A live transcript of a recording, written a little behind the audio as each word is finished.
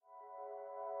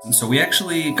And so we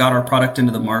actually got our product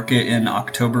into the market in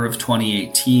October of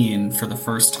 2018 for the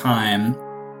first time.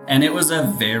 And it was a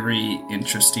very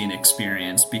interesting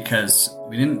experience because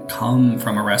we didn't come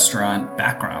from a restaurant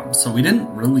background. So we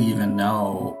didn't really even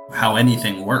know how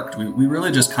anything worked. We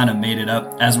really just kind of made it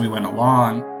up as we went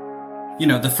along. You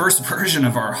know, the first version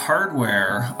of our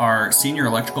hardware, our senior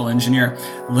electrical engineer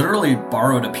literally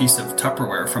borrowed a piece of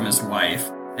Tupperware from his wife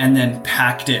and then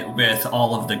packed it with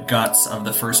all of the guts of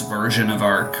the first version of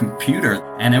our computer.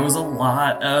 And it was a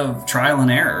lot of trial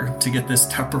and error to get this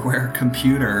Tupperware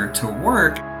computer to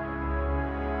work.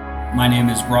 My name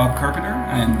is Rob Carpenter.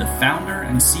 I am the founder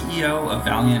and CEO of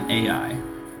Valiant AI.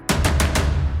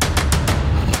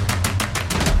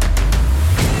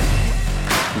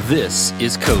 This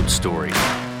is Code Story,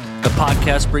 a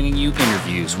podcast bringing you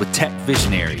interviews with tech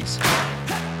visionaries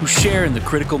who share in the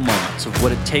critical moments of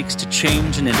what it takes to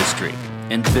change an industry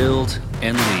and build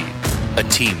and lead a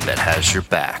team that has your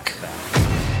back.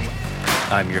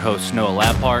 I'm your host, Noah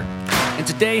Lappart, and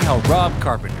today how Rob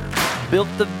Carpenter built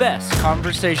the best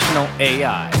conversational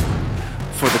AI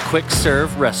for the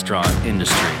quick-serve restaurant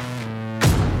industry.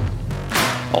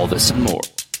 All this and more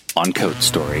on Code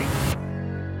Story.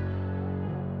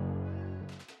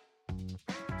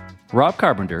 Rob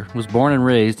Carpenter was born and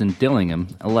raised in Dillingham,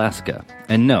 Alaska.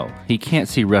 And no, he can't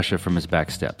see Russia from his back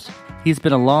steps. He's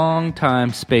been a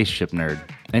long-time spaceship nerd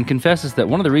and confesses that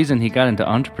one of the reasons he got into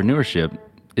entrepreneurship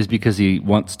is because he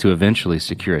wants to eventually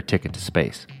secure a ticket to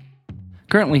space.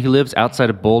 Currently, he lives outside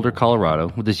of Boulder,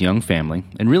 Colorado with his young family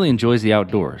and really enjoys the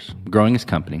outdoors, growing his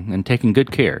company and taking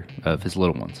good care of his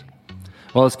little ones.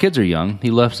 While his kids are young,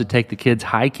 he loves to take the kids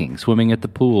hiking, swimming at the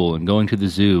pool, and going to the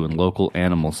zoo and local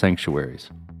animal sanctuaries.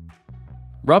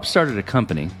 Rob started a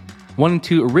company wanting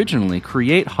to originally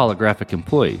create holographic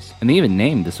employees, and they even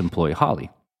named this employee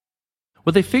Holly.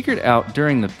 What they figured out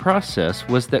during the process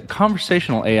was that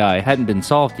conversational AI hadn't been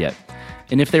solved yet,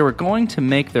 and if they were going to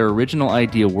make their original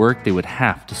idea work, they would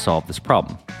have to solve this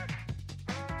problem.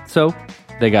 So,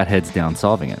 they got heads down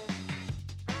solving it.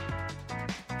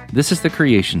 This is the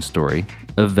creation story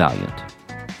of Valiant.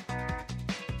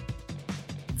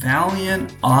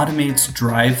 Valiant automates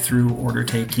drive-through order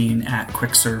taking at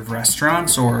quick-serve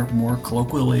restaurants, or more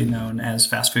colloquially known as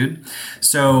fast food.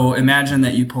 So imagine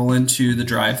that you pull into the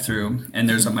drive-through and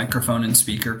there's a microphone and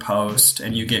speaker post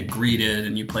and you get greeted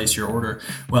and you place your order.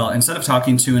 Well, instead of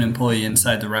talking to an employee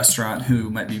inside the restaurant who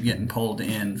might be getting pulled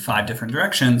in 5 different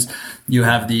directions, you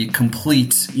have the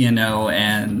complete,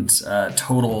 and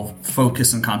total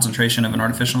focus and concentration of an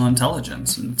artificial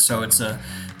intelligence. And so it's a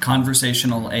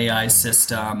conversational AI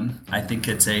system. I think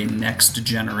it's a next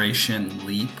generation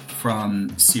leap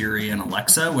from Siri and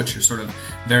Alexa, which are sort of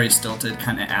very stilted,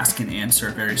 kind of ask and answer,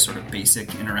 very sort of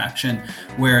basic interaction.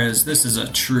 Whereas this is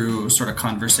a true sort of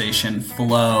conversation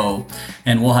flow,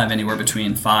 and we'll have anywhere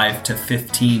between 5 to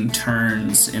 15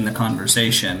 turns in the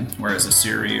conversation, whereas a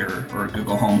Siri or a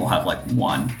Google Home will have like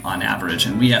 1 on average.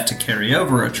 And we have to carry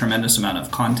over a tremendous amount of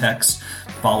context,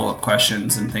 follow-up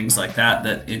questions, and things like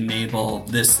that enable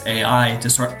this AI to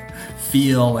sort of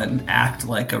feel and act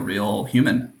like a real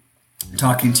human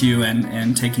talking to you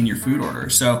and taking your food order.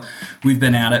 So we've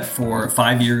been at it for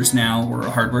 5 years now. We're a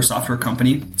hardware software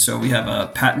company. So we have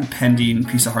a patent pending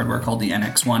piece of hardware called the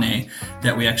NX1A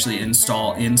that we actually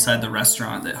install inside the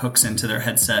restaurant that hooks into their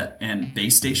headset and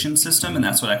base station system. And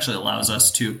that's what actually allows us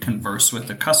to converse with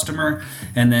the customer.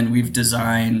 And then we've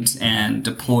designed and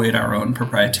deployed our own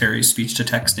proprietary speech to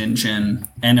text engine,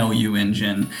 NLU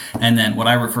engine, and then what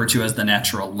I refer to as the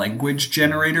natural language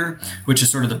generator, which is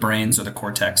sort of the brains or the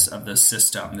cortex of the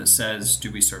system that says,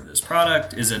 do we serve this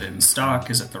product? Is it in stock?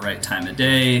 Is it the right time of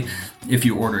day? If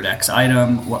you ordered X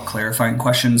item, what clarifying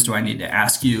questions do I need to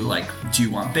ask you? Like, do you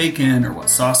want bacon, or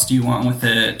what sauce do you want with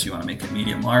it? Do you want to make it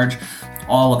medium large?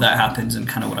 All of that happens in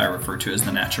kind of what I refer to as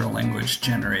the natural language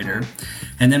generator.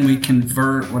 And then we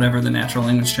convert whatever the natural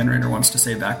language generator wants to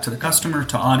say back to the customer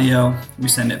to audio. We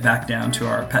send it back down to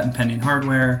our patent pending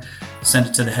hardware, send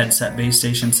it to the headset base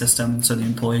station system so the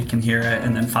employee can hear it,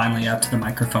 and then finally out to the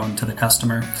microphone to the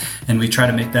customer. And we try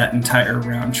to make that entire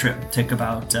round trip take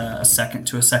about a second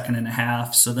to a second and a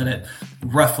half so that it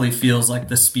roughly feels like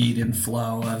the speed and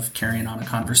flow of carrying on a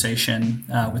conversation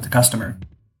with the customer.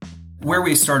 Where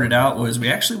we started out was we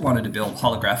actually wanted to build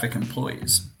holographic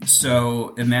employees.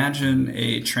 So imagine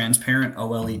a transparent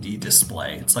OLED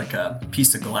display. It's like a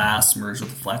piece of glass merged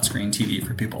with a flat screen TV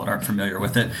for people that aren't familiar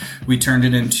with it. We turned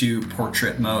it into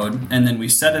portrait mode, and then we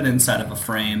set it inside of a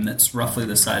frame that's roughly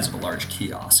the size of a large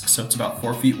kiosk. So it's about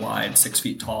 4 feet wide, 6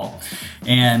 feet tall.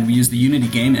 And we used the Unity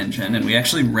game engine, and we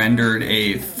actually rendered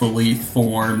a fully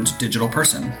formed digital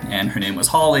person. And her name was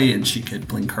Holly, and she could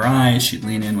blink her eyes, she'd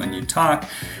lean in when you talk.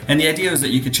 And the idea was that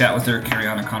you could chat with her, carry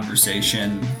on a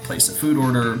conversation, place a food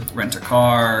order, rent a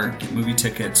car, get movie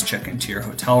tickets, check into your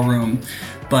hotel room.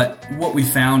 But what we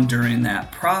found during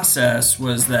that process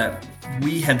was that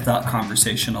we had thought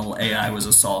conversational AI was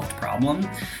a solved problem,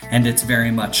 and it's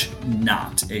very much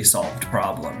not a solved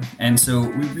problem. And so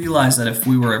we realized that if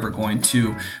we were ever going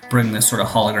to bring this sort of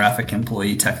holographic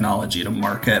employee technology to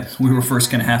market, we were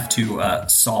first going to have to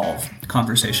solve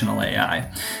conversational AI.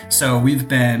 So we've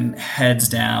been heads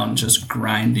down just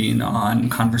grinding on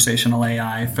conversational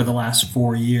AI for the last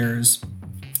 4 years.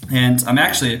 And I'm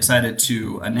actually excited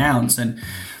to announce, and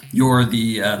you're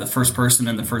the first person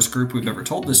in the first group we've ever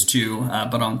told this to,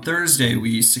 but on Thursday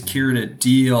we secured a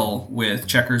deal with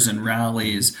Checkers and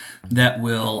Rallies that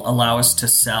will allow us to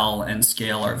sell and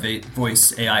scale our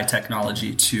voice AI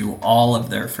technology to all of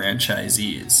their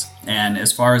franchisees. And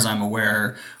as far as I'm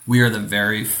aware, we are the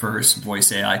very first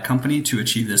voice AI company to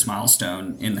achieve this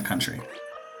milestone in the country.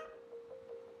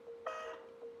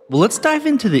 Well, let's dive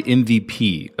into the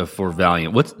MVP for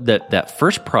Valiant. What's that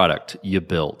first product you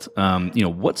built?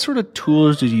 What sort of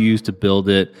tools did you use to build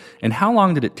it, and how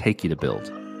long did it take you to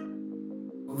build?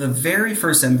 The very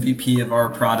first MVP of our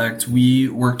product, we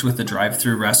worked with a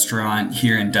drive-through restaurant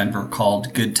here in Denver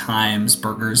called Good Times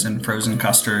Burgers and Frozen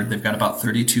Custard. They've got about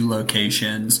 32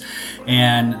 locations,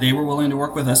 and they were willing to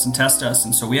work with us and test us.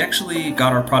 And so we actually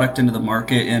got our product into the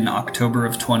market in October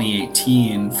of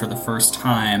 2018 for the first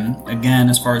time. Again,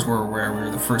 as far as we're aware, we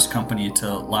were the first company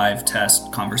to live test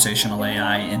conversational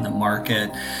AI in the market.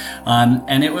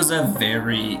 And it was a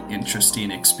very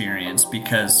interesting experience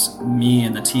because me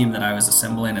and the team that I was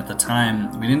assembling at the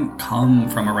time, we didn't come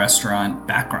from a restaurant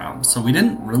background, so we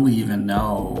didn't really even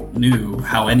knew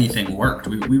how anything worked.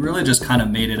 We really just kind of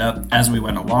made it up as we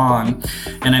went along.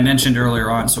 And I mentioned earlier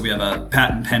on, so we have a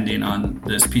patent pending on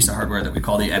this piece of hardware that we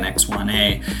call the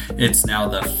NX1A. It's now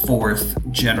the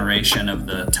 4th generation of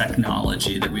the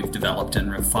technology that we've developed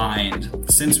and refined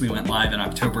since we went live in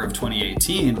October of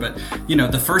 2018. But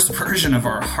the first version of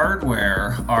our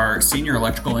hardware, our senior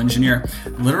electrical engineer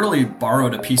literally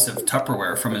borrowed a piece of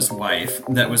Tupperware from his wife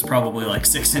that was probably like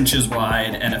 6 inches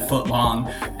wide and 1 foot long,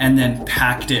 and then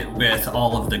packed it with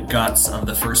all of the guts of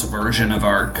the first version of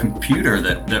our computer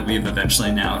that we've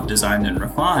eventually now designed and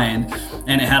refined.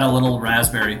 And it had a little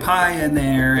Raspberry Pi in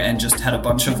there and just had a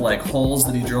bunch of like holes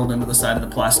that he drilled into the side of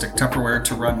the plastic Tupperware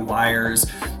to run wires,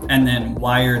 and then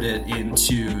wired it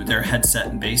into their headset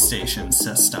and base station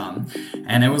system.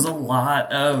 And it was a lot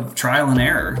of trial and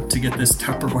error to get this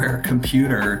Tupperware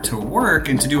computer to work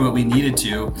and to do what we needed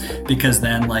to, because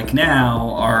then like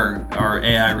now our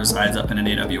AI resides up in an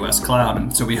AWS cloud,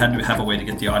 and so we had to have a way to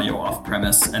get the audio off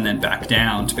premise and then back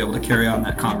down to be able to carry on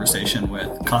that conversation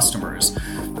with customers.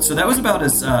 So that was about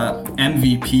as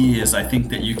MVP as I think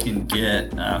that you can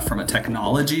get from a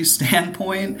technology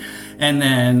standpoint. And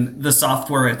then the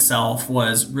software itself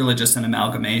was really just an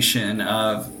amalgamation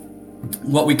of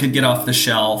what we could get off the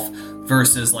shelf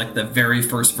versus like the very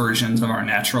first versions of our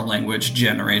natural language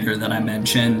generator that I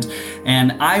mentioned.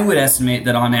 And I would estimate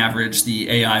that on average, the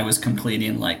AI was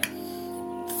completing like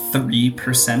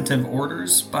 3% of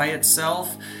orders by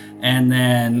itself. And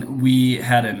then we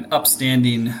had an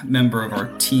upstanding member of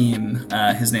our team.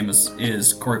 His name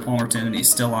is Corey Palmerton, and he's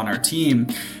still on our team.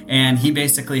 And he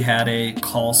basically had a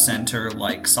call center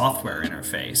like software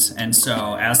interface. And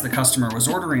so as the customer was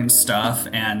ordering stuff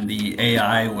and the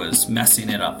AI was messing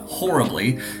it up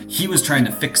horribly, he was trying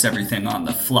to fix everything on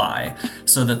the fly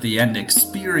so that the end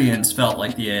experience felt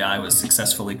like the AI was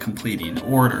successfully completing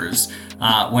orders,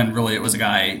 when really it was a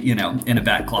guy, in a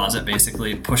back closet,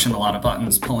 basically pushing a lot of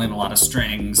buttons, pulling a lot of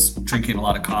strings, drinking a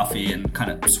lot of coffee, and kind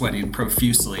of sweating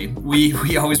profusely.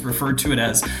 We always referred to it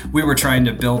as we were trying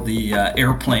to build the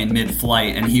airplane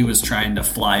mid-flight, and he was trying to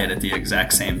fly it at the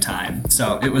exact same time.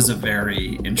 So it was a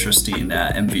very interesting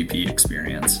MVP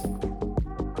experience.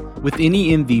 With any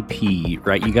MVP,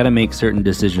 right, you got to make certain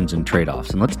decisions and trade-offs.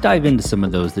 And let's dive into some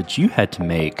of those that you had to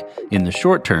make in the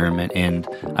short term. And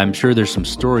I'm sure there's some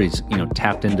stories,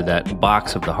 tapped into that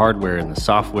box of the hardware and the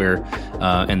software,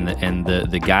 and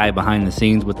the guy behind the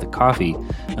scenes with the coffee.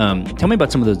 Tell me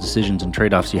about some of those decisions and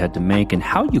trade-offs you had to make and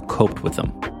how you coped with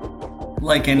them.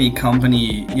 Like any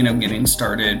company, getting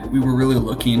started, we were really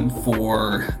looking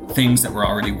for things that were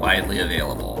already widely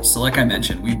available. So like I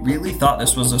mentioned, we really thought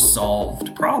this was a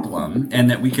solved problem and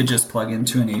that we could just plug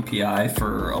into an API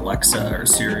for Alexa or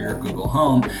Siri or Google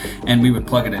Home, and we would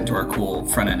plug it into our cool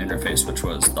front-end interface, which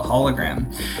was the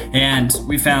hologram. And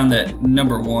we found that,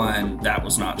 number one, that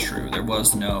was not true. There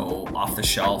was no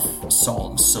off-the-shelf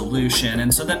solved solution.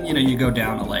 And so then, you go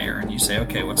down a layer and you say,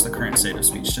 okay, what's the current state of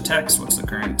speech to text? What's the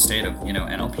current state of,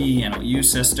 NLP, NLU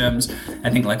systems? I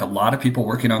think like a lot of people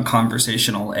working on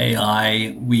conversational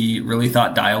AI, we really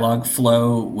thought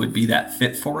Dialogflow would be that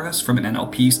fit for us from an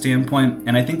NLP standpoint.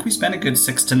 And I think we spent a good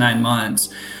 6 to 9 months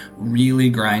really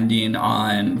grinding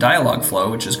on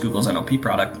Dialogflow, which is Google's NLP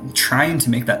product, trying to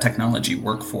make that technology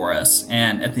work for us.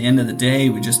 And at the end of the day,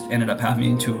 we just ended up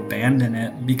having to abandon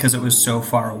it because it was so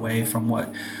far away from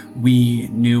what we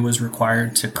knew was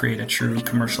required to create a true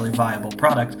commercially viable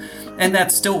product. And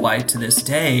that's still why to this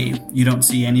day, you don't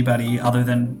see anybody other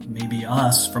than maybe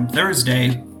us from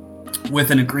Thursday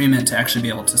with an agreement to actually be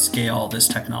able to scale this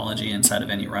technology inside of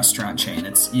any restaurant chain.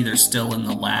 It's either still in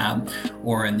the lab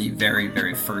or in the very,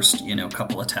 very first,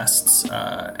 couple of tests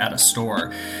at a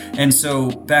store. And so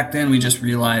back then we just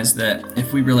realized that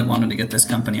if we really wanted to get this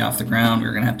company off the ground, we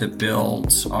were going to have to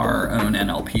build our own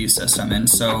NLP system. And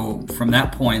so from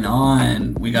that point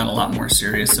on, we got a lot more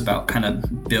serious about kind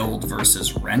of build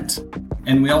versus rent.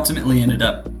 And we ultimately ended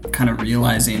up kind of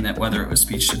realizing that whether it was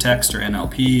speech to text or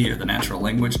NLP or the natural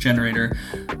language generator,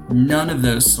 none of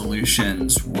those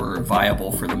solutions were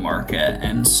viable for the market.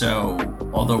 And so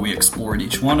although we explored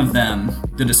each one of them,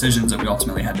 the decisions that we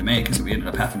ultimately had to make is that we ended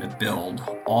up having to build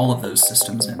all of those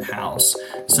systems in-house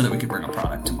so that we could bring a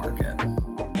product to market.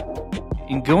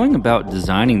 In going about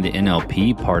designing the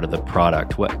NLP part of the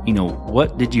product,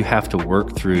 what did you have to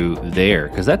work through there?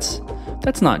 Because that's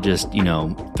not just,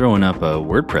 throwing up a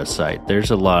WordPress site.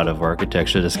 There's a lot of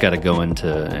architecture that's got to go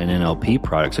into an NLP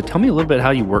product. So tell me a little bit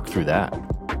how you work through that.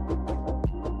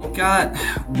 Got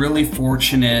really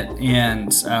fortunate and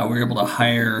we were able to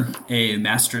hire a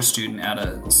master's student out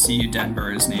of CU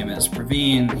Denver. His name is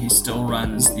Praveen. He still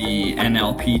runs the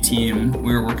NLP team.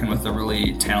 We were working with a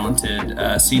really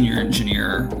talented senior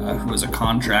engineer who was a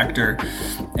contractor.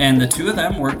 And the two of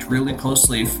them worked really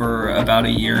closely for about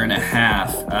 1.5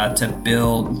 years to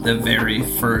build the very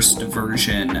first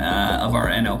version of our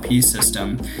NLP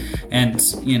system. And,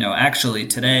 actually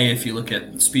today, if you look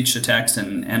at speech to text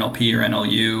and NLP or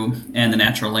NLU and the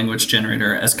natural language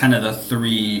generator as kind of the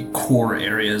 3 core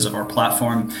areas of our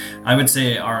platform, I would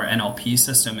say our NLP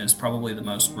system is probably the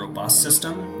most robust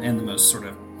system and the most sort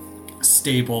of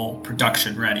stable,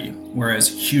 production ready, whereas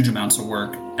huge amounts of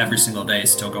work every single day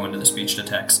still go into the speech to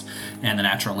text and the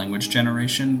natural language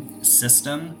generation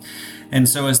system. And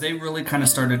so as they really kind of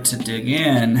started to dig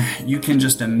in, you can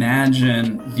just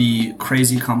imagine the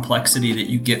crazy complexity that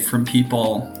you get from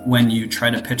people when you try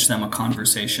to pitch them a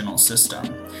conversational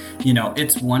system.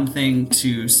 It's one thing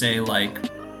to say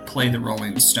play the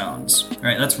Rolling Stones,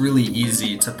 right? That's really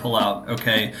easy to pull out.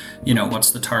 Okay,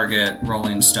 what's the target?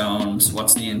 Rolling Stones.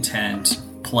 What's the intent?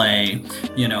 Play,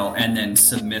 and then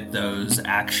submit those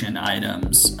action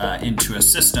items into a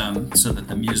system so that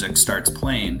the music starts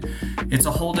playing. It's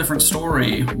a whole different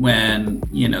story when,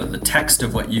 the text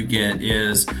of what you get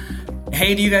is,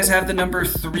 hey, do you guys have the number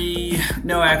 3?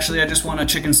 No, actually, I just want a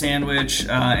chicken sandwich.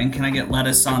 And can I get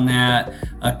lettuce on that?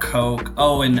 A Coke.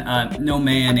 Oh, and no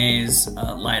mayonnaise,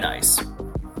 light ice.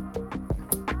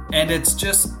 And it's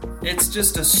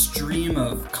just a stream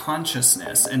of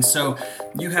consciousness. And so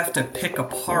you have to pick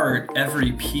apart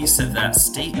every piece of that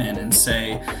statement and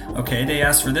say, okay, they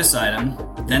asked for this item,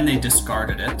 then they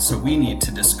discarded it, so we need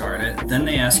to discard it. Then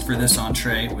they asked for this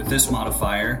entree with this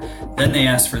modifier, then they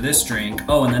asked for this drink.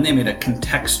 Oh, and then they made a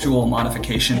contextual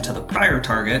modification to the prior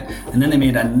target, and then they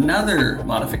made another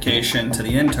modification to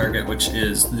the end target, which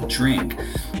is the drink,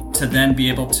 to then be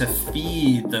able to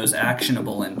feed those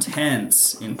actionable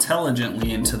intents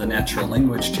intelligently into the natural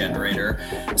language generator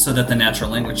so that the natural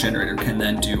language generator can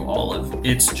then do all of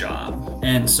its job.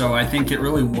 And so I think it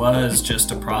really was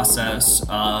just a process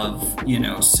of,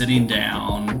 sitting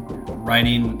down,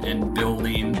 writing and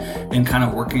building and kind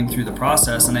of working through the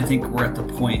process. And I think we're at the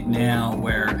point now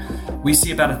where we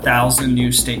see about 1,000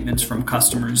 new statements from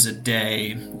customers a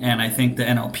day. And I think the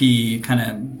NLP kind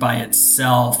of by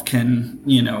itself can,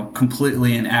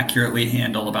 completely and accurately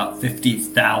handle about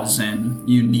 50,000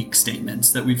 unique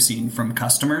statements that we've seen from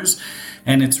customers.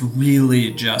 And it's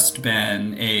really just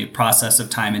been a process of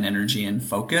time and energy and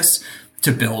focus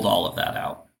to build all of that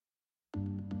out.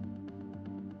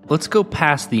 Let's go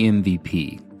past the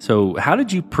MVP. So how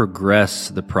did you progress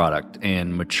the product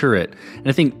and mature it? And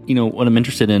I think, what I'm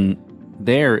interested in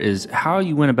there is how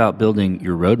you went about building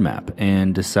your roadmap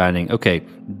and deciding, okay,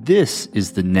 this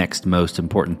is the next most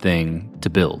important thing to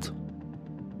build.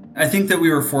 I think that we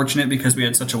were fortunate because we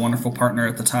had such a wonderful partner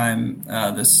at the time,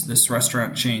 this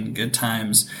restaurant chain, Good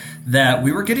Times, that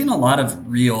we were getting a lot of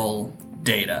real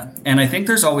data. And I think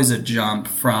there's always a jump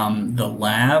from the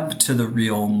lab to the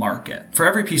real market for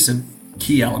every piece of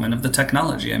key element of the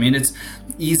technology. I mean, it's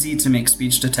easy to make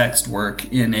speech to text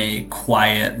work in a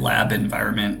quiet lab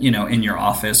environment, in your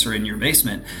office or in your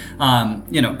basement.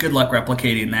 Good luck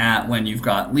replicating that when you've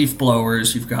got leaf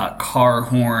blowers, you've got car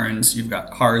horns, you've got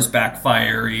cars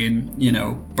backfiring,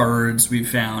 birds we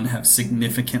found have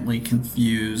significantly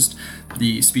confused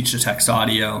the speech to text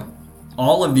audio.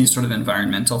 All of these sort of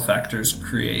environmental factors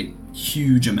create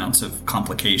huge amounts of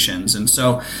complications. And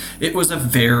so it was a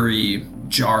very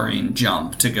jarring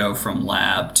jump to go from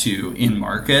lab to in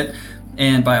market.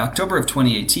 And by October of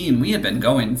 2018, we had been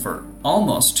going for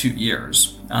almost 2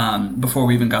 years before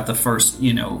we even got the first,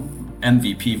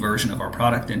 MVP version of our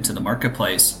product into the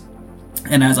marketplace.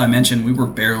 And as I mentioned, we were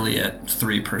barely at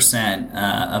 3%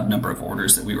 of number of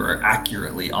orders that we were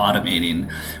accurately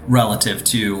automating relative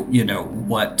to,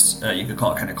 what you could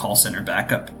call it kind of call center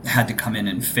backup had to come in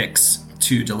and fix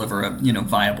to deliver a,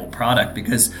 viable product.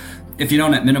 Because if you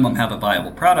don't at minimum have a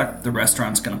viable product, the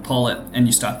restaurant's going to pull it and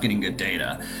you stop getting good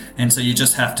data. And so you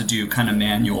just have to do kind of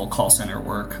manual call center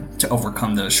work to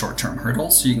overcome those short-term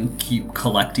hurdles so you can keep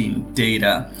collecting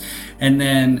data. And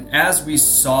then as we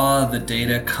saw the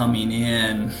data coming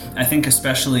in, I think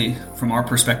especially from our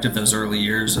perspective, those early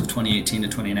years of 2018 to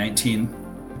 2019,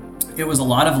 it was a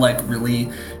lot of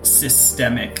really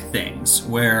systemic things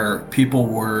where people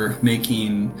were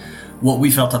making what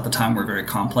we felt at the time were very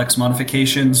complex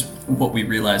modifications. What we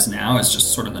realize now is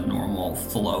just sort of the normal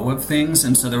flow of things.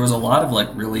 And so there was a lot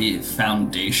of really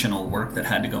foundational work that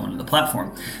had to go into the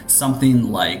platform.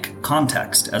 Something like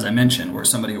context, as I mentioned, where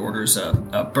somebody orders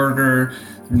a burger,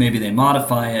 maybe they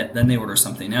modify it, then they order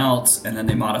something else, and then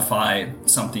they modify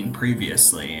something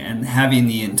previously. And having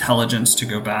the intelligence to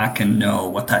go back and know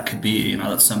what that could be,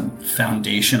 that's some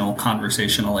foundational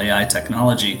conversational AI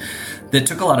technology that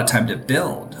took a lot of time to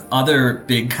build. Other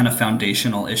big kind of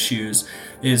foundational issues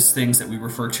is things that we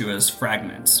refer to as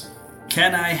fragments.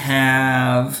 Can I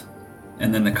have,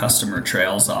 and then the customer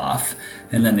trails off,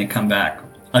 and then they come back,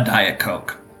 a Diet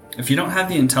Coke. If you don't have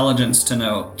the intelligence to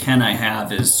know, can I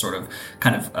have is sort of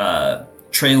kind of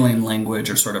trailing language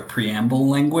or sort of preamble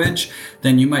language,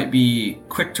 then you might be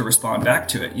quick to respond back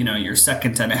to it. Your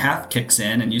second and a half kicks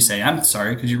in and you say, I'm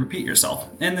sorry, could you repeat yourself?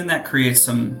 And then that creates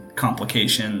some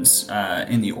complications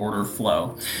in the order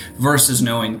flow versus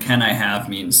knowing can I have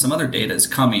means some other data is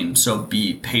coming. So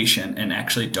be patient and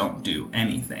actually don't do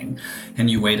anything.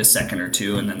 And you wait a second or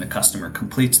two and then the customer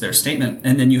completes their statement.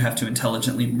 And then you have to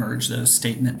intelligently merge those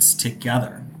statements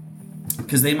together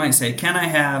because they might say, can I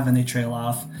have, and they trail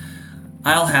off.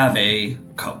 I'll have a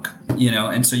Coke,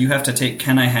 and so you have to take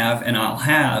can I have and I'll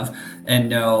have and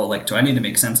know, do I need to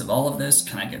make sense of all of this?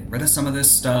 Can I get rid of some of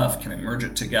this stuff? Can I merge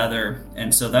it together?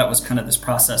 And so that was kind of this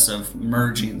process of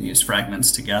merging these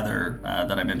fragments together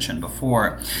that I mentioned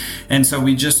before. And so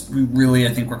we really,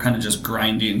 I think we're kind of just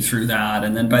grinding through that.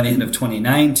 And then by the end of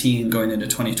 2019, going into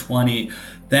 2020,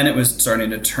 then it was starting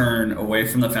to turn away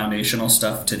from the foundational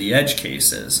stuff to the edge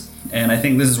cases. And I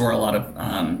think this is where a lot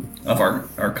of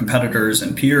our competitors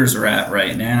and peers are at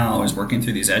right now, is working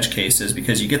through these edge cases,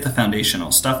 because you get the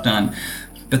foundational stuff done.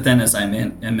 But then, as I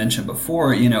mentioned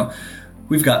before,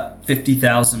 we've got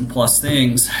 50,000 plus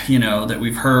things, that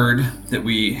we've heard that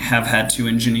we have had to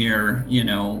engineer,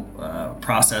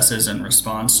 processes and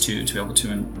response to be able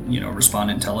to,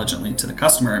 respond intelligently to the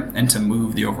customer and to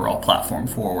move the overall platform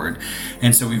forward.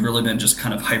 And so we've really been just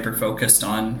kind of hyper focused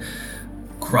on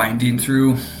grinding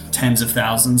through tens of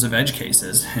thousands of edge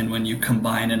cases. And when you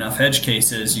combine enough edge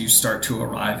cases, you start to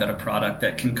arrive at a product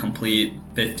that can complete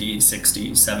 50,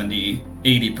 60, 70,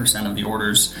 80% of the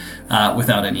orders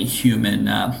without any human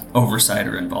oversight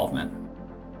or involvement.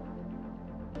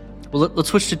 Well, let's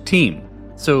switch to team.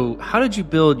 So how did you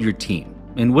build your team?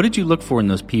 And what did you look for in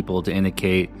those people to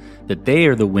indicate that they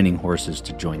are the winning horses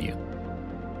to join you?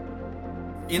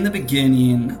 In the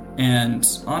beginning, and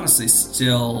honestly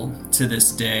still to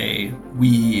this day,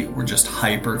 we were just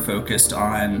hyper focused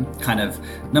on kind of,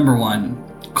 number one,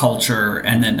 culture,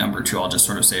 and then number two, I'll just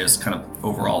sort of say, is kind of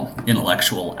overall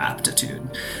intellectual aptitude.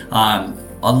 A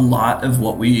lot of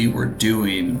what we were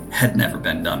doing had never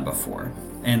been done before.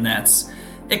 And that's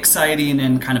exciting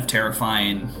and kind of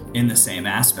terrifying in the same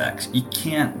aspect. You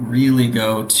can't really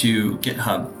go to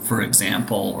GitHub, for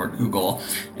example, or Google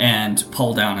and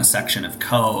pull down a section of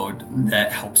code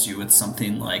that helps you with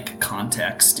something like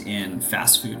context in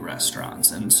fast food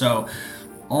restaurants. And so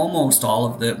almost all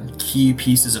of the key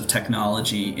pieces of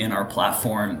technology in our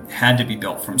platform had to be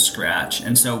built from scratch.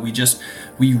 And so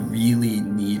we really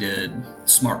needed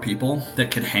smart people that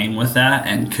could hang with that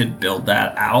and could build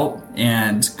that out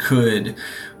and could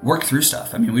work through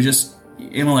stuff. I mean,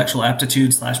 intellectual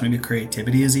aptitude / maybe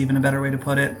creativity is even a better way to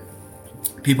put it.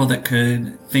 People that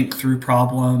could think through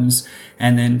problems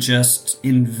and then just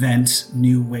invent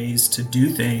new ways to do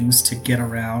things to get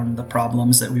around the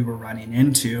problems that we were running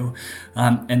into.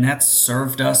 And that's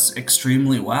served us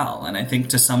extremely well. And I think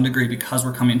to some degree, because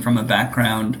we're coming from a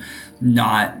background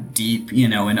not deep,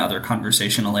 in other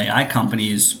conversational AI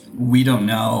companies, we don't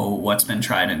know what's been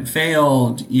tried and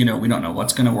failed. We don't know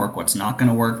what's going to work, what's not going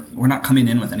to work. We're not coming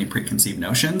in with any preconceived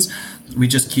notions. We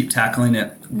just keep tackling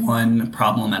it one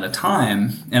problem at a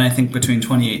time. And I think between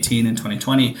 2018 and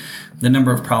 2020, the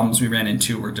number of problems we ran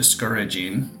into were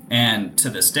discouraging. And to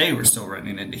this day, we're still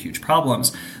running into huge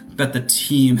problems. But the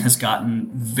team has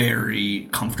gotten very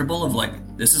comfortable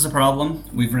of this is a problem.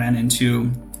 We've ran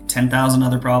into 10,000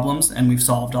 other problems and we've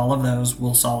solved all of those.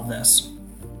 We'll solve this.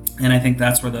 And I think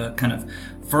that's where the kind of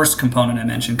first component I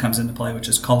mentioned comes into play, which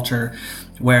is culture,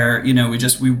 where,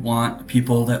 we want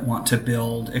people that want to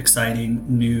build exciting,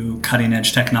 new, cutting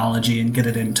edge technology and get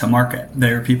it into market.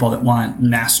 There are people that want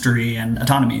mastery and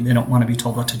autonomy. They don't want to be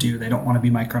told what to do. They don't want to be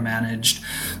micromanaged.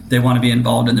 They want to be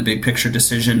involved in the big picture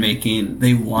decision making.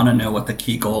 They want to know what the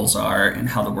key goals are and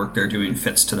how the work they're doing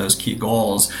fits to those key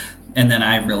goals. And then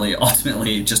I really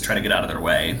ultimately just try to get out of their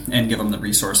way and give them the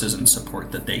resources and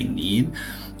support that they need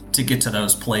to get to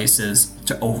those places,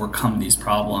 to overcome these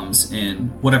problems in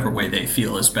whatever way they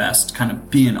feel is best, kind of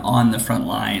being on the front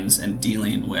lines and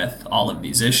dealing with all of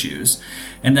these issues.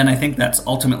 And then I think that's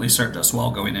ultimately served us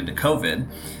well going into COVID.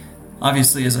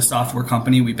 Obviously, as a software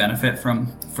company, we benefit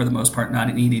from, for the most part,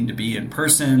 not needing to be in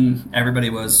person. Everybody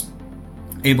was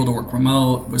able to work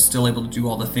remote, was still able to do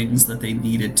all the things that they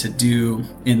needed to do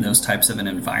in those types of an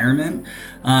environment.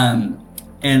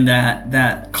 And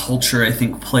that culture, I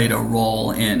think, played a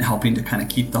role in helping to kind of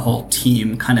keep the whole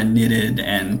team kind of knitted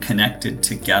and connected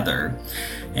together.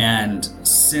 And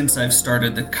since I've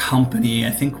started the company, I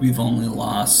think we've only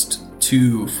lost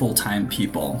 2 full-time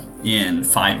people in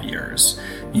 5 years,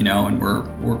 and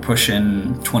we're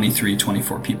pushing 23,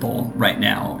 24 people right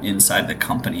now inside the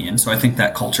company. And so I think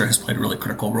that culture has played a really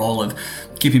critical role of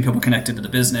keeping people connected to the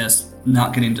business,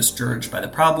 not getting discouraged by the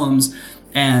problems,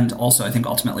 and also I think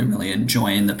ultimately really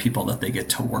enjoying the people that they get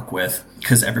to work with,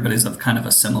 because everybody's of kind of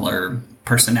a similar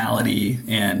personality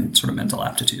and sort of mental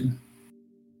aptitude.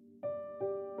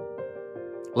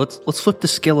 Let's flip to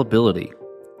scalability.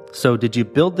 So did you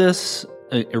build this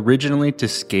originally to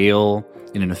scale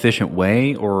in an efficient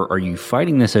way, or are you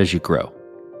fighting this as you grow?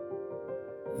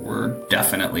 We're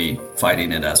definitely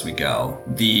fighting it as we go.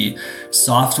 The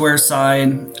software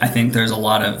side, I think there's a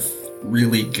lot of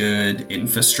really good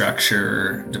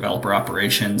infrastructure, developer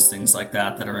operations, things like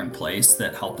that are in place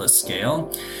that help us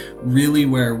scale. Really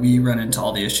where we run into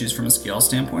all the issues from a scale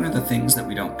standpoint are the things that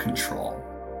we don't control.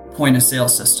 Point of sale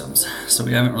systems. So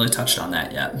we haven't really touched on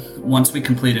that yet. Once we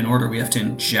complete an order, we have to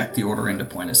inject the order into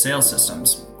point of sale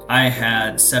systems. I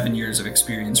had 7 years of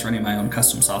experience running my own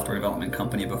custom software development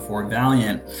company before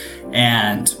Valiant,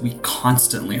 and we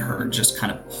constantly heard just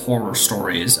kind of horror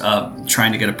stories of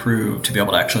trying to get approved to be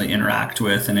able to actually interact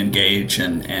with and engage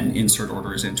and insert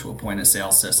orders into a point of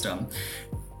sale system.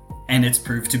 And it's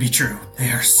proved to be true. They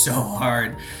are so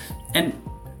hard. And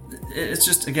it's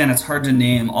just, again, it's hard to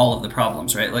name all of the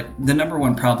problems, right? Like the number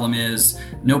one problem is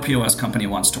no POS company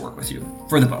wants to work with you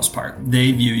for the most part.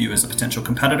 They view you as a potential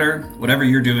competitor. Whatever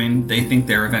you're doing, they think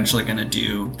they're eventually going to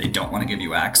do. They don't want to give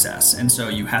you access. And so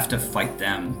you have to fight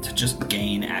them to just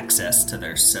gain access to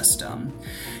their system.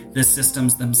 The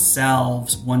systems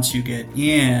themselves, once you get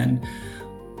in,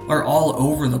 are all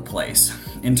over the place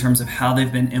in terms of how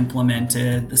they've been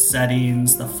implemented, the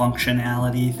settings, the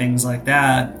functionality, things like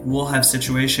that. We'll have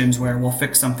situations where we'll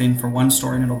fix something for one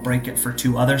store and it'll break it for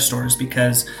 2 other stores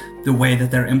because the way that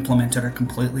they're implemented are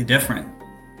completely different.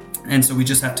 And so we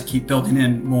just have to keep building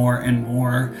in more and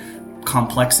more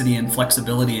complexity and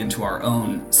flexibility into our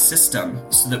own system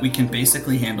so that we can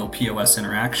basically handle POS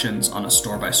interactions on a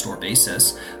store-by-store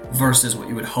basis versus what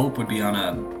you would hope would be on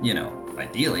a,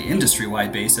 ideally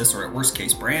industry-wide basis or at worst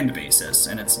case brand basis.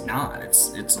 And it's not.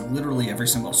 It's literally every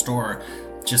single store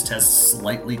just has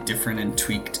slightly different and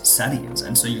tweaked settings.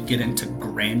 And so you get into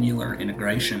granular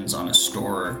integrations on a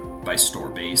store by store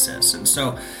basis. And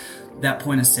so that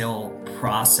point of sale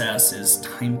process is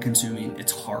time consuming.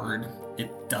 It's hard.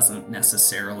 It doesn't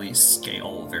necessarily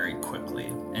scale very quickly.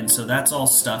 And so that's all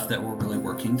stuff that we're really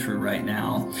working through right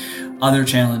now. Other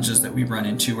challenges that we run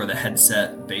into are the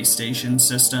headset base station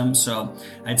system. So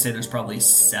I'd say there's probably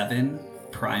 7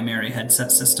 primary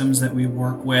headset systems that we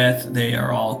work with. They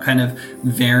are all kind of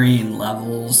varying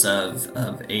levels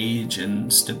of age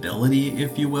and stability,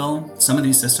 if you will. Some of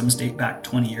these systems date back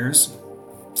 20 years.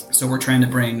 So we're trying to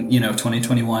bring,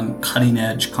 2021 cutting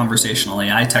edge conversational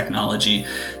AI technology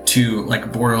to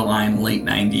like borderline late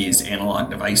 90s analog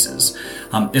devices.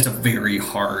 It's a very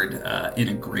hard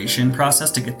integration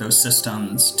process to get those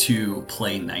systems to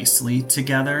play nicely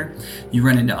together. You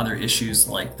run into other issues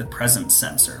like the presence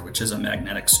sensor, which is a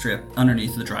magnetic strip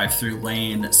underneath the drive-through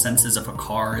lane that senses if a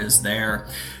car is there.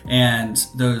 And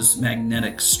those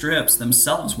magnetic strips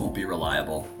themselves won't be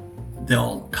reliable.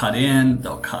 They'll cut in,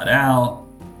 they'll cut out.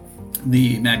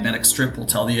 The magnetic strip will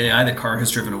tell the AI the car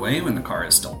has driven away when the car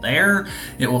is still there.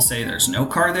 It will say there's no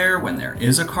car there when there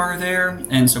is a car there.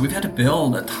 And so we've had to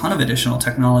build a ton of additional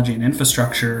technology and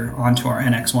infrastructure onto our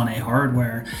NX1A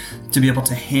hardware to be able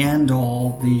to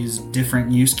handle these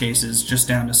different use cases, just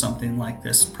down to something like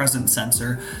this presence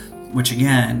sensor, which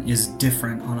again is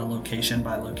different on a location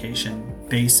by location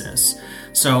basis.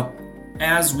 So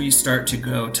as we start to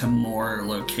go to more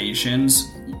locations,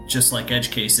 just like edge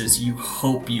cases, you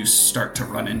hope you start to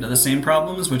run into the same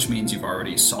problems, which means you've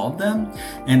already solved them.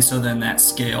 And so then that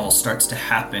scale starts to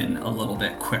happen a little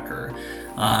bit quicker.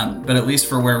 But at least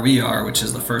for where we are, which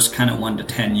is the first kind of 1 to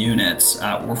 10 units,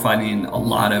 we're finding a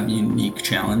lot of unique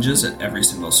challenges at every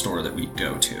single store that we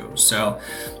go to. So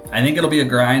I think it'll be a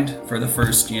grind for the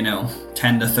first,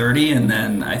 10 to 30, and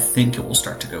then I think it will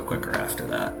start to go quicker after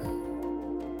that.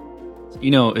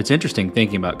 It's interesting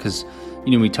thinking about, because,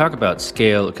 we talk about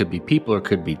scale, it could be people or it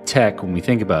could be tech. When we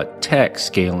think about tech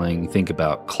scaling, think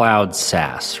about cloud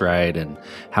SaaS, right? And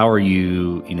how are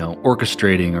you,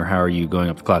 orchestrating, or how are you going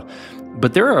up the cloud?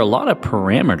 But there are a lot of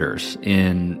parameters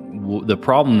in the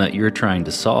problem that you're trying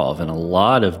to solve, and a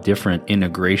lot of different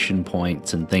integration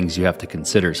points and things you have to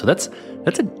consider. So that's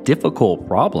a difficult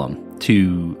problem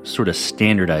to sort of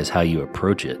standardize how you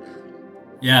approach it.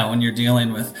 Yeah, when you're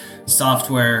dealing with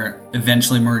software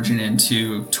eventually merging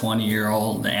into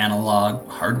 20-year-old analog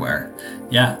hardware.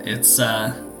 Yeah, it's, I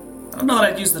don't know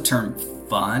that I'd use the term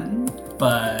fun,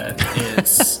 but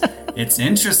it's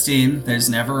interesting.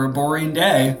 There's never a boring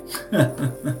day.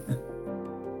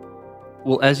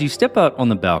 Well, as you step out on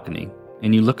the balcony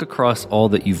and you look across all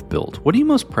that you've built, what are you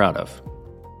most proud of?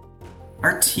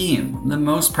 Our team, the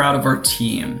most proud of our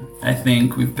team. I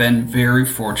think we've been very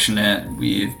fortunate.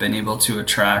 We've been able to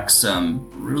attract some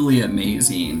really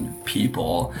amazing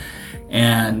people.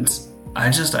 And I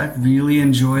really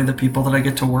enjoy the people that I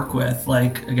get to work with.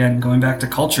 Like, again, going back to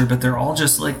culture, but they're all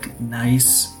just like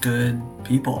nice, good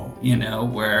people,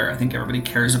 where I think everybody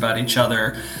cares about each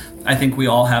other. I think we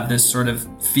all have this sort of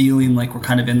feeling like we're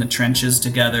kind of in the trenches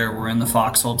together. We're in the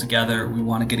foxhole together. We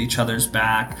want to get each other's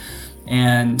back.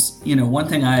 And, one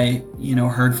thing I,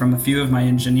 heard from a few of my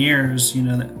engineers,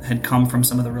 that had come from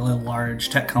some of the really large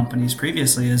tech companies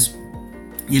previously is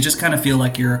you just kind of feel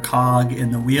like you're a cog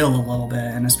in the wheel a little bit.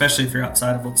 And especially if you're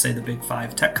outside of, let's say, the big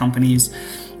 5 tech companies,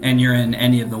 and you're in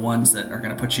any of the ones that are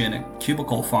going to put you in a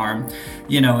cubicle farm,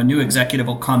 a new executive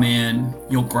will come in,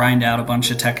 you'll grind out a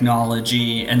bunch of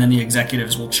technology, and then the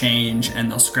executives will change and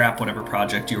they'll scrap whatever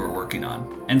project you were working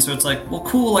on. And so it's like, well,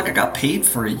 cool, like I got paid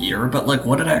for a year, but like,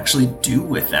 what did I actually do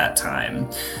with that time?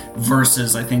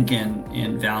 Versus I think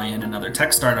in Valiant and other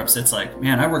tech startups, it's like,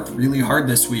 man, I worked really hard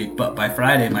this week, but by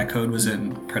Friday my code was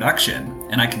in production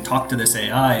and I can talk to this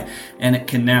AI and it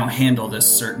can now handle this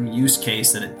certain use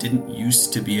case that it didn't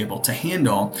used to be able to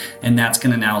handle. And that's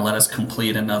going to now let us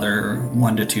complete another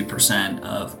 1 to 2%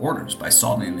 of orders by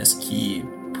solving this key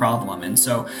problem. And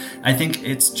so I think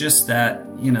it's just that,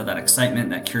 that excitement,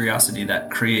 that curiosity,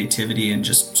 that creativity, and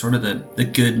just sort of the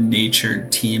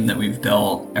good-natured team that we've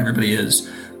built. Everybody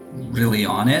is really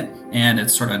on it. And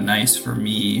it's sort of nice for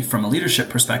me from a leadership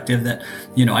perspective that,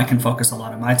 I can focus a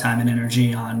lot of my time and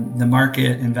energy on the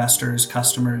market, investors,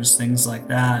 customers, things like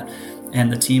that. And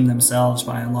the team themselves,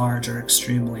 by and large, are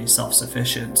extremely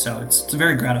self-sufficient. So it's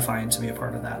very gratifying to be a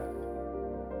part of that.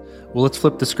 Well, let's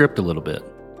flip the script a little bit.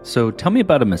 So tell me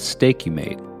about a mistake you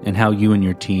made and how you and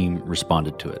your team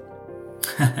responded to it.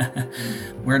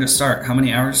 Where to start? How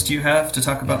many hours do you have to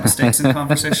talk about mistakes in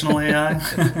conversational AI?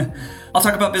 I'll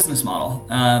talk about business model.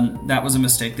 That was a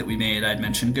mistake that we made. I'd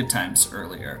mentioned Good Times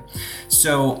earlier.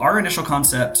 So our initial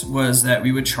concept was that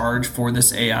we would charge for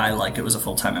this AI like it was a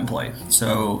full-time employee.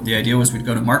 So the idea was we'd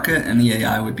go to market and the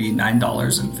AI would be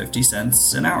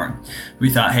 $9.50 an hour. We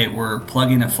thought, hey, we're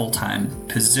plugging a full-time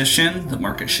position. The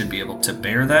market should be able to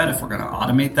bear that if we're going to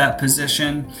automate that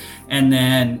position. And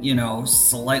then,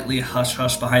 slightly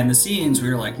hush-hush behind the scenes, we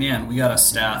were like, man, we got to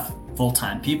staff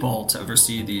full-time people to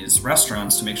oversee these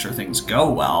restaurants to make sure things go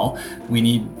well. We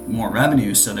need more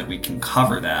revenue so that we can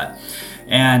cover that.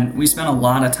 And we spent a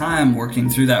lot of time working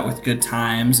through that with Good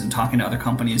Times and talking to other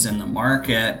companies in the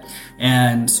market.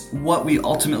 And what we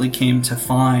ultimately came to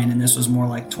find, and this was more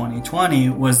like 2020,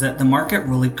 was that the market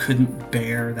really couldn't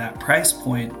bear that price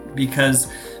point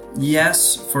because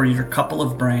yes, for your couple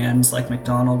of brands like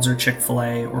McDonald's or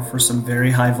Chick-fil-A, or for some very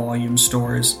high volume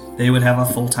stores, they would have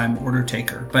a full-time order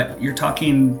taker. But you're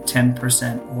talking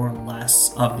 10% or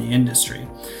less of the industry.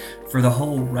 For the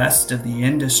whole rest of the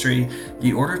industry,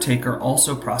 the order taker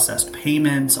also processed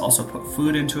payments, also put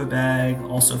food into a bag,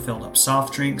 also filled up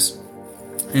soft drinks.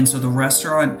 And so the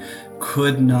restaurant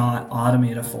could not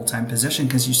automate a full-time position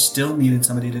because you still needed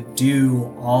somebody to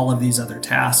do all of these other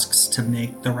tasks to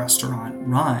make the restaurant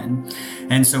run.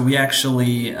 And so we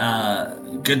actually,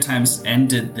 Good Times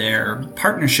ended their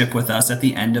partnership with us at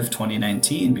the end of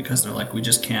 2019 because they're like, we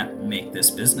just can't make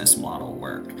this business model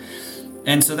work.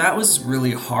 And so that was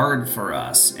really hard for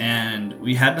us. And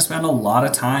we had to spend a lot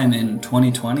of time in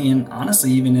 2020 and honestly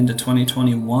even into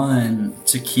 2021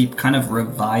 to keep kind of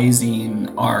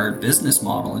revising our business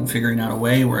model and figuring out a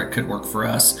way where it could work for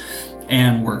us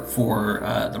and work for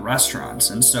the restaurants.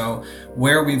 And so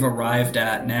where we've arrived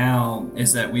at now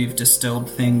is that we've distilled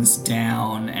things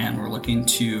down and we're looking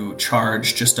to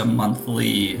charge just a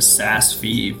monthly SaaS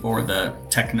fee for the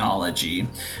technology.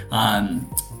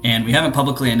 And we haven't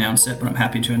publicly announced it, but I'm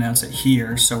happy to announce it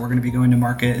here. So we're going to be going to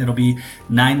market. It'll be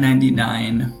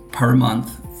 $9.99 per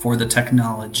month for the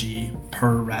technology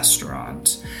per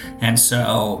restaurant. And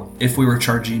so if we were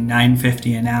charging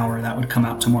 $9.50 an hour, that would come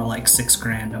out to more like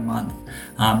 $6,000 a month.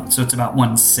 So it's about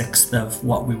 1/6 of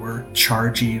what we were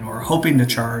charging or hoping to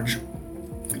charge,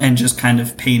 and just kind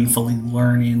of painfully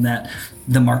learning that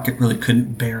the market really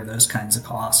couldn't bear those kinds of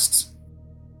costs.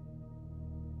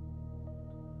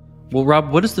 Well, Rob,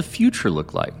 what does the future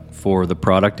look like for the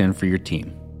product and for your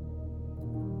team?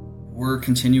 We're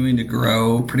continuing to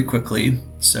grow pretty quickly.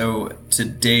 So to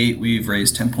date, we've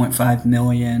raised $10.5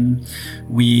 million.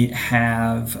 We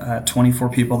have 24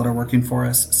 people that are working for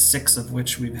us, 6 of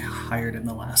which we've hired in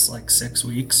the last 6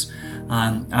 weeks.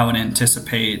 I would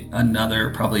anticipate another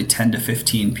probably 10 to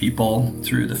 15 people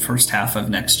through the first half of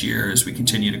next year as we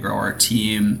continue to grow our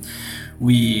team.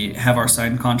 We have our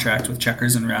signed contract with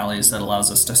Checkers and Rally's that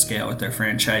allows us to scale with their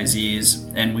franchisees.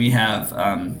 And we have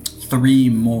 3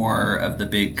 more of the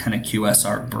big kind of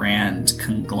QSR brand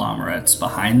conglomerates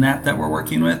behind that we're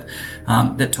working with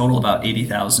that total about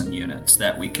 80,000 units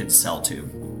that we could sell to.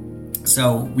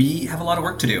 So we have a lot of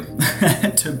work to do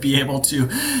to be able to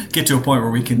get to a point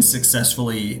where we can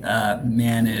successfully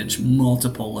manage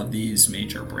multiple of these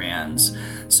major brands.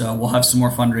 So we'll have some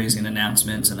more fundraising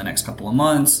announcements in the next couple of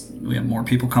months. We have more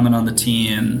people coming on the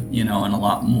team, and a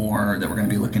lot more that we're going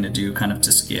to be looking to do kind of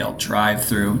to scale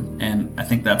drive-through. And I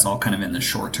think that's all kind of in the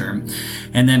short term.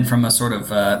 And then from a sort of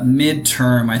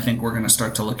midterm, I think we're going to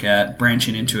start to look at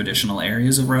branching into additional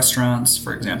areas of restaurants.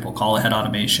 For example, call ahead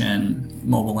automation,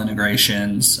 mobile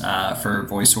integrations for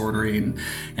voice ordering.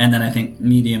 And then I think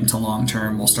medium to long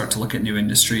term, we'll start to look at new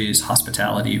industries.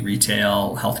 Hospitality,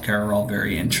 retail, healthcare are all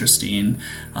very interesting.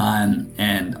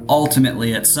 And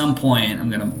ultimately, at some point,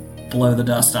 I'm going to blow the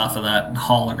dust off of that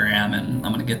hologram and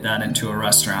I'm going to get that into a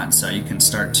restaurant so you can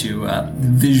start to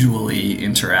visually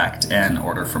interact and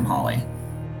order from Holly.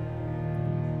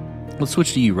 Let's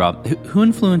switch to you, Rob. Who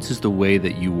influences the way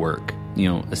that you work?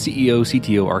 A CEO,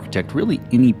 CTO, architect, really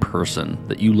any person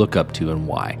that you look up to, and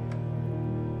why?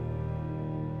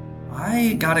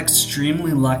 I got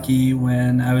extremely lucky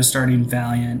when I was starting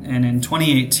Valiant, and in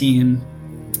 2018,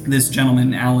 this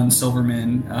gentleman, Alan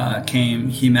Silverman, came.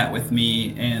 He met with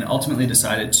me and ultimately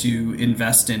decided to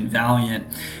invest in Valiant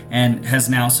and has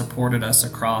now supported us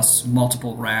across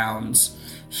multiple rounds.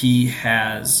 He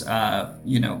has,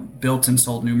 built and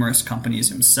sold numerous companies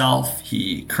himself.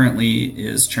 He currently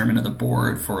is chairman of the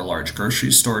board for a large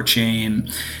grocery store chain,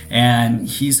 and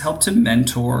he's helped to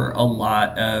mentor a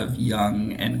lot of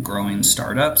young and growing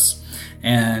startups.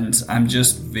 And I'm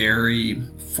just very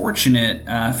fortunate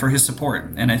for his support.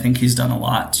 And I think he's done a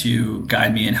lot to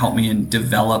guide me and help me and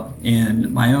develop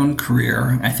in my own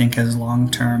career. I think as long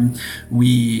term,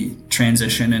 we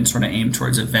transition and sort of aim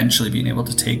towards eventually being able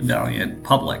to take Valiant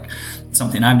public,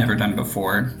 something I've never done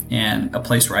before, and a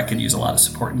place where I could use a lot of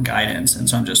support and guidance. And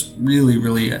so I'm just really,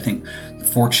 really, I think,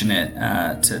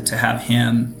 fortunate to have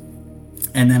him.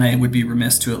 And then I would be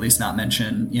remiss to at least not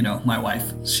mention, my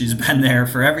wife. She's been there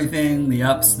for everything, the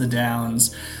ups, the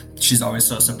downs. She's always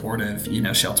so supportive.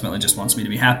 She ultimately just wants me to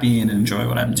be happy and enjoy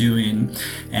what I'm doing.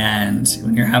 And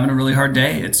when you're having a really hard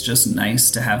day, it's just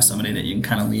nice to have somebody that you can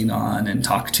kind of lean on and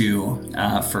talk to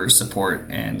for support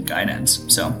and guidance.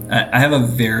 So I have a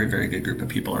very, very good group of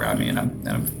people around me, and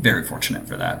I'm very fortunate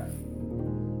for that.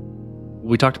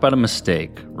 We talked about a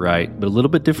mistake, right? But a little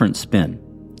bit different spin.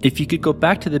 If you could go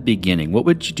back to the beginning, what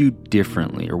would you do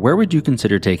differently, or where would you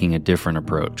consider taking a different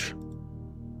approach?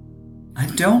 I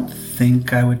don't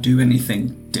think I would do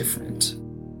anything different.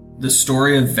 The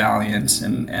story of Valiant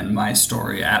and my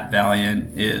story at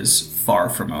Valiant is far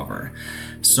from over.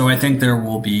 So I think there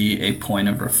will be a point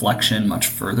of reflection much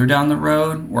further down the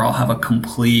road where I'll have a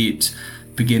complete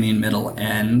beginning, middle,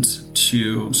 end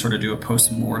to sort of do a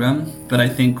post-mortem. But I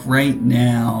think right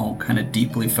now, kind of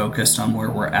deeply focused on where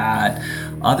we're at,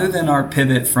 other than our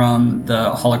pivot from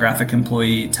the holographic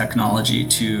employee technology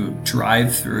to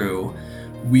drive-through,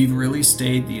 we've really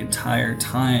stayed the entire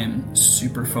time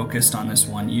super focused on this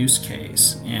one use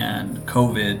case. And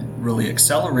COVID really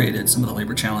accelerated some of the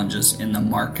labor challenges in the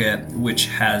market, which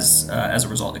has, as a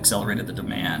result, accelerated the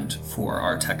demand for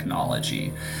our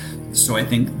technology. So I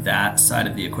think that side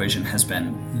of the equation has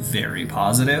been very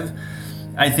positive.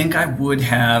 I think I would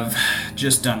have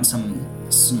just done some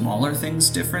smaller things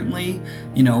differently.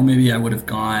 Maybe I would have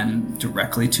gone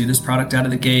directly to this product out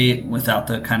of the gate without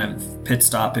the kind of pit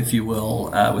stop, if you will,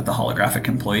 with the holographic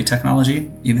employee technology,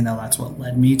 even though that's what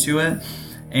led me to it.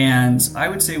 And I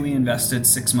would say we invested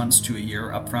 6 months to a year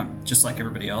upfront, just like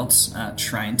everybody else,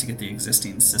 trying to get the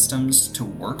existing systems to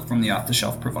work from the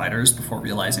off-the-shelf providers before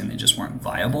realizing they just weren't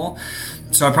viable.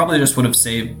 So I probably just would have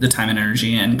saved the time and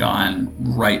energy and gone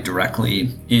right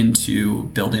directly into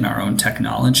building our own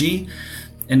technology.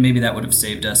 And maybe that would have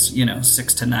saved us,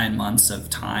 6 to 9 months of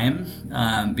time.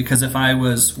 Because if I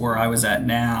was where I was at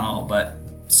now, but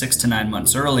 6 to 9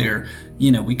 months earlier,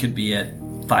 we could be at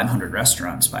 500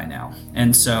 restaurants by now.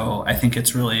 And so I think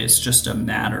it's just a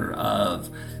matter of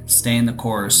staying the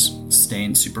course,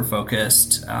 staying super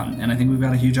focused. And I think we've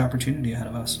got a huge opportunity ahead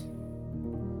of us.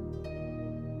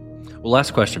 Well,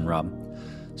 last question, Rob.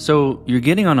 So you're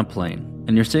getting on a plane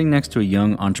and you're sitting next to a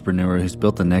young entrepreneur who's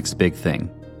built the next big thing.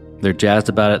 They're jazzed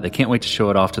about it. They can't wait to show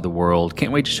it off to the world.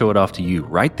 Can't wait to show it off to you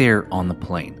right there on the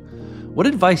plane. What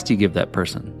advice do you give that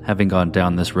person, having gone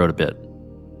down this road a bit?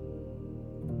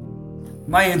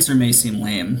 My answer may seem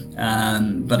lame,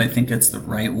 but I think it's the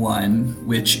right one,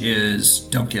 which is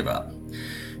don't give up.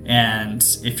 And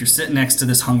if you're sitting next to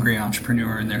this hungry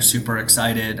entrepreneur and they're super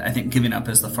excited, I think giving up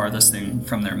is the farthest thing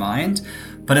from their mind.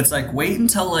 But it's like, wait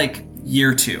until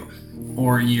year 2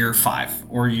 or year 5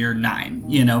 or year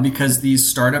 9, because these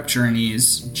startup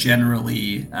journeys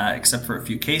generally, except for a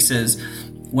few cases,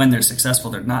 when they're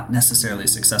successful, they're not necessarily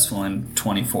successful in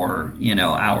 24,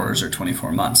 hours or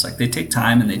 24 months. They take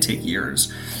time and they take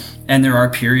years. And there are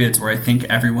periods where I think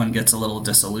everyone gets a little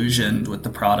disillusioned with the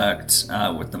product,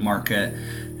 with the market.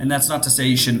 And that's not to say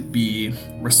you shouldn't be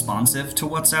responsive to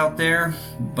what's out there.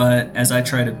 But as I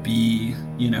try to be,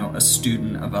 a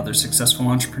student of other successful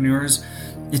entrepreneurs,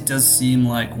 it does seem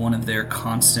like one of their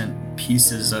constant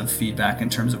pieces of feedback in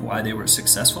terms of why they were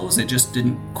successful is they just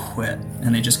didn't quit,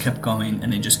 and they just kept going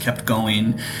and they just kept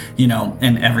going,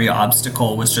 and every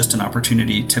obstacle was just an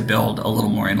opportunity to build a little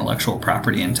more intellectual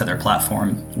property into their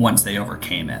platform once they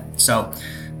overcame it. So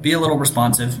be a little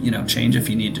responsive, change if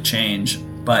you need to change.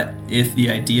 But if the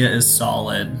idea is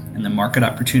solid and the market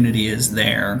opportunity is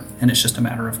there and it's just a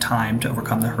matter of time to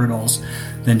overcome the hurdles,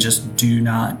 then just do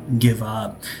not give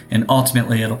up. And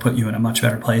ultimately, it'll put you in a much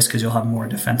better place because you'll have more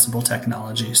defensible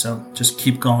technology. So just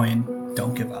keep going.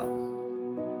 Don't give up.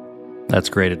 That's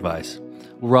great advice.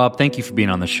 Well, Rob, thank you for being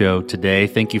on the show today.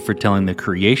 Thank you for telling the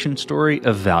creation story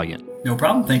of Valiant. No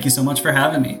problem. Thank you so much for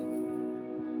having me.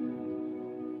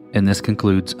 And this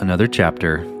concludes another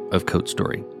chapter of Code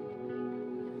Story.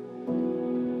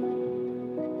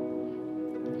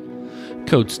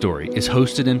 Code Story is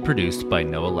hosted and produced by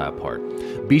Noah Labhart.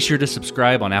 Be sure to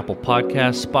subscribe on Apple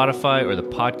Podcasts, Spotify, or the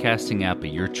podcasting app of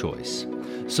your choice.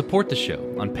 Support the show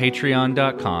on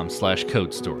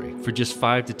patreon.com/codestory for just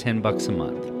 $5 to $10 a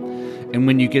month. And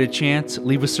when you get a chance,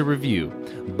 leave us a review.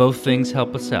 Both things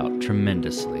help us out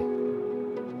tremendously.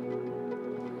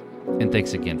 And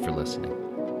thanks again for listening.